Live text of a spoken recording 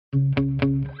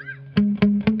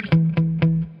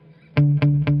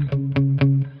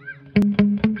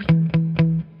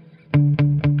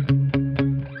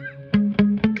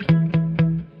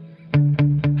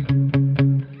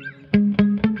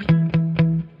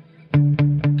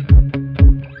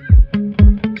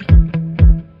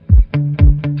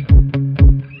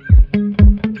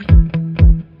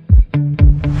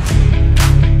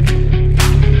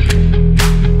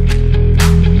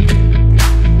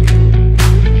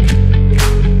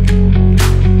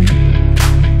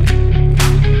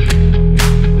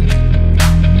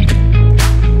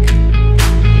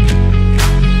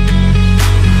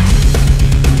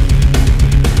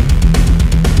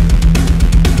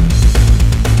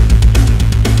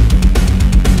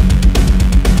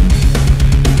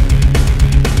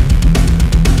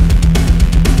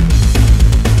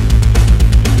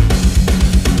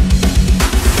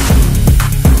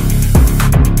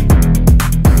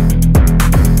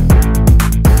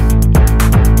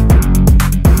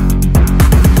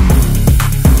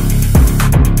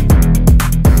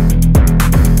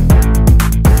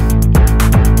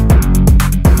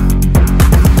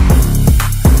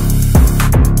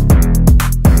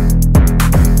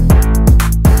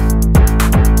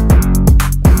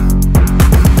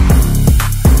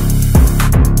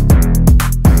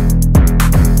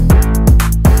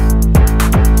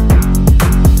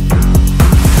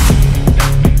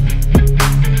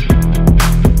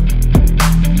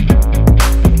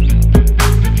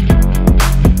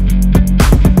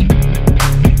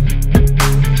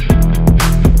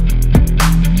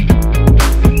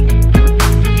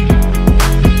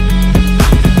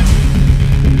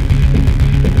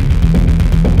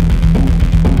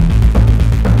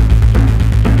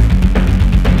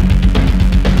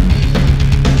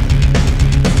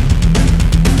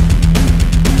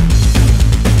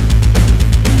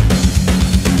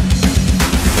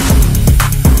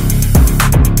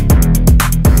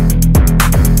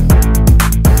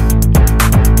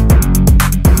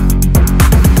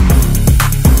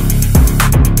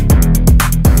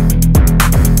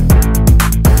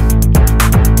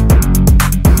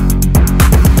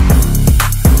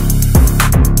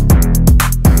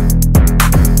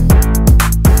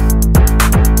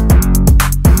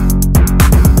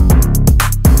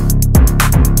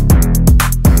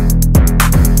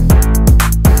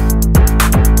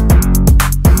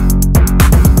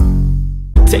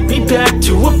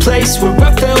place where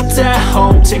I felt at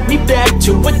home. Take me back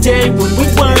to a day when we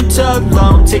weren't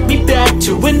alone. Take me back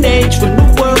to an age when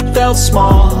the world felt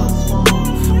small,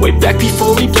 way back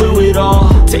before we blew it all.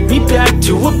 Take me back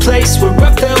to a place where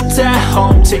I felt at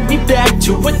home. Take me back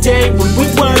to a day when we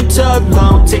weren't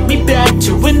alone. Take me back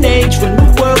to an age when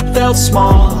the world felt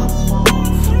small,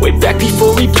 way back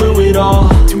before we blew it all.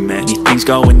 Too many things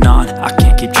going on, I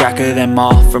can't keep track of them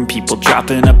all. From people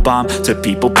dropping a bomb to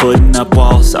people putting up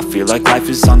walls. I feel like life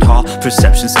is on hold,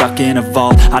 perception stuck in a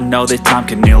vault. I know that time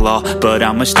can heal all, but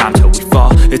how much time till we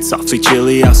fall? It's awfully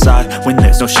chilly outside when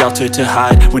there's no shelter to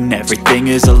hide. When everything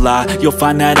is a lie, you'll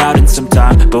find that out in some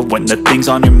time. But when the things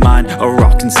on your mind are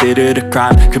all considered a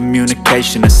crime,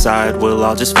 communication aside, we'll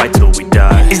all just fight till we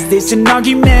die. Is this an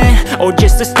argument or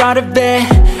just the start of it?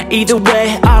 Either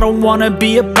way, I don't wanna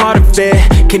be a part of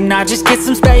it. Can I just get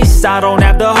some space? I don't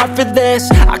have the heart for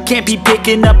this. I can't be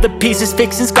picking up the pieces,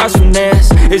 fixing scars from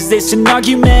this. Is this an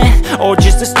argument or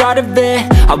just the start of it?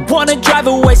 I wanna drive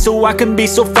away so I can be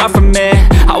so far from it.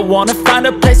 I wanna find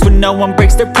a place where no one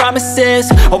breaks their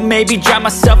promises, or maybe drown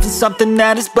myself in something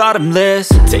that is bottomless.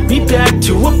 Take me back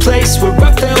to a place where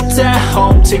I felt at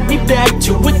home. Take me back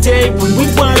to a day when we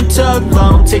weren't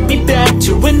alone. Take me back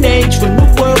to an age when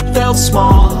the world felt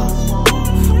small,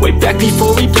 way back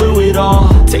before we blew it all.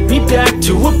 Take me back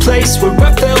to a place where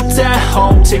I felt at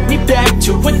home. Take me back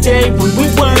to a day when we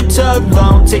weren't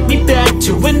alone. Take me back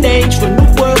to an age when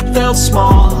the world felt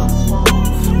small,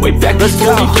 way back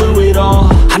before we blew it all.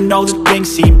 I know that things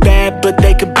seem bad, but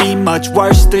they could be much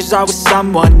worse. There's always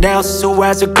someone else who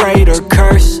has a greater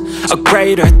curse, a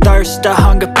greater thirst, a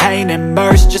hunger, pain, and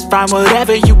mercy. Just find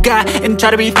whatever you got and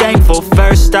try to be thankful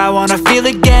first. I wanna feel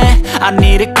again, I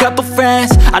need a couple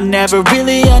friends. I never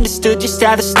really understood just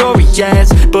how the story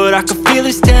ends, but I can feel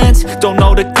it's tense, don't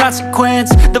know the consequence.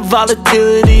 The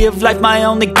volatility of life, my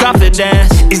only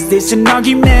confidence. Is this an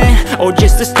argument or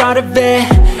just the start of it?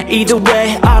 Either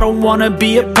way, I don't wanna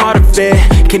be a part of it.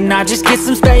 Can I just just get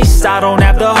some space. I don't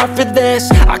have the heart for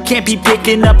this. I can't be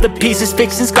picking up the pieces,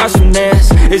 fixing scars from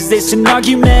this. Is this an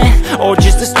argument, or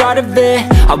just the start of it?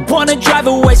 I wanna drive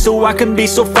away so I can be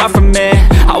so far from it.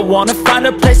 I wanna find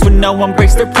a place where no one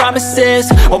breaks their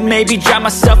promises, or maybe drown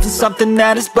myself in something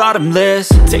that is bottomless.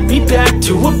 Take me back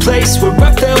to a place where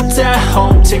I felt at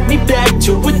home. Take me back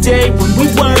to a day when we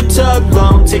weren't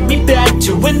alone. Take me back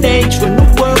to an age when the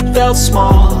world felt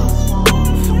small,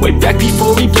 way back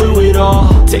before we blew it all.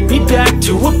 Take me back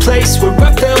to a place where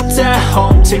I felt at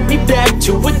home. Take me back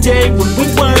to a day when we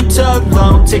weren't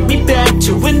alone. Take me back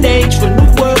to an age when the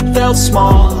world felt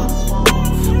small,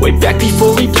 way back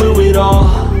before we blew it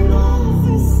all.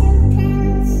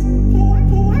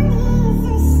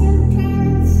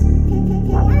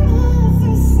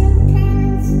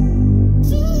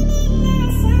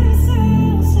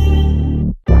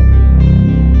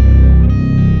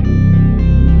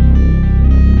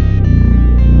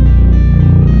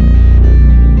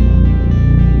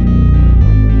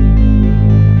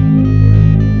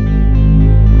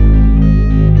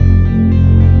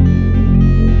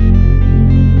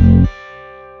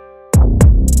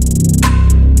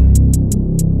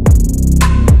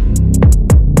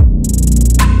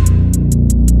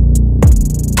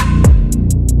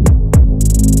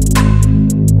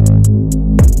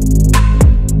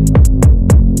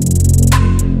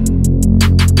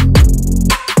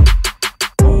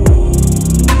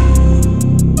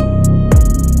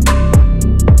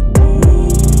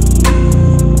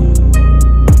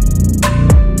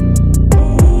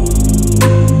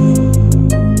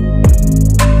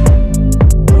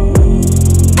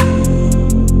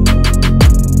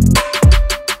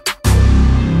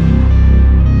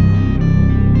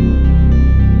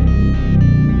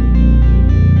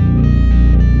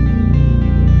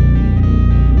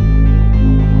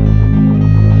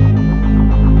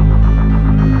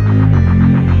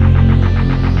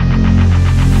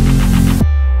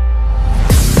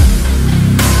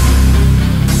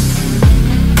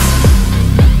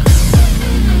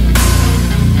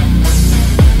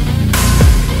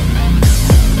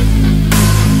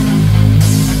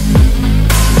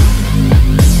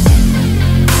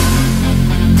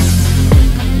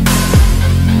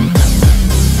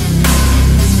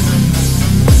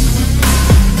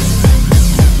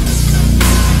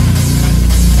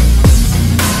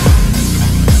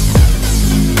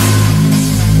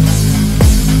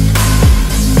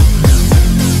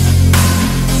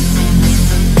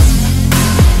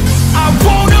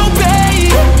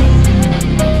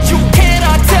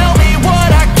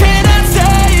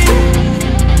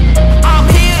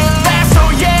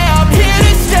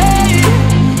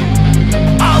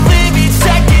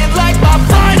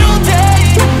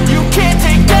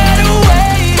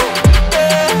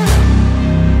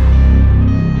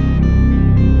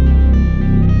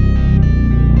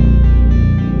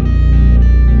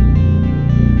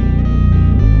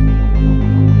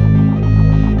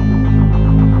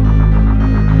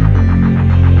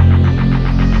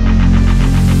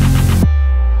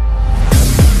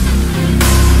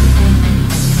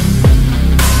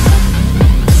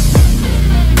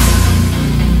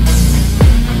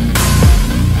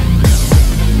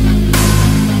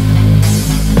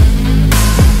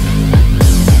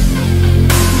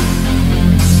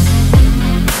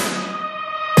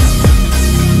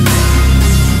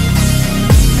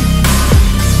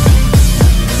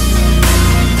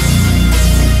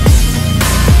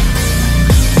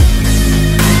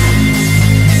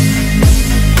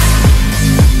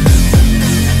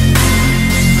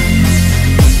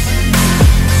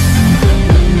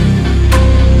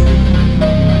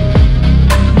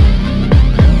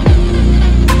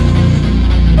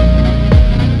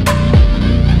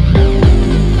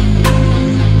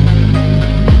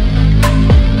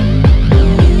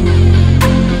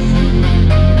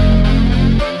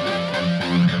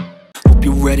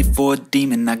 For a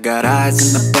demon, I got eyes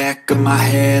in the back of my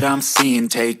head I'm seeing.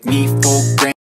 Take me for granted.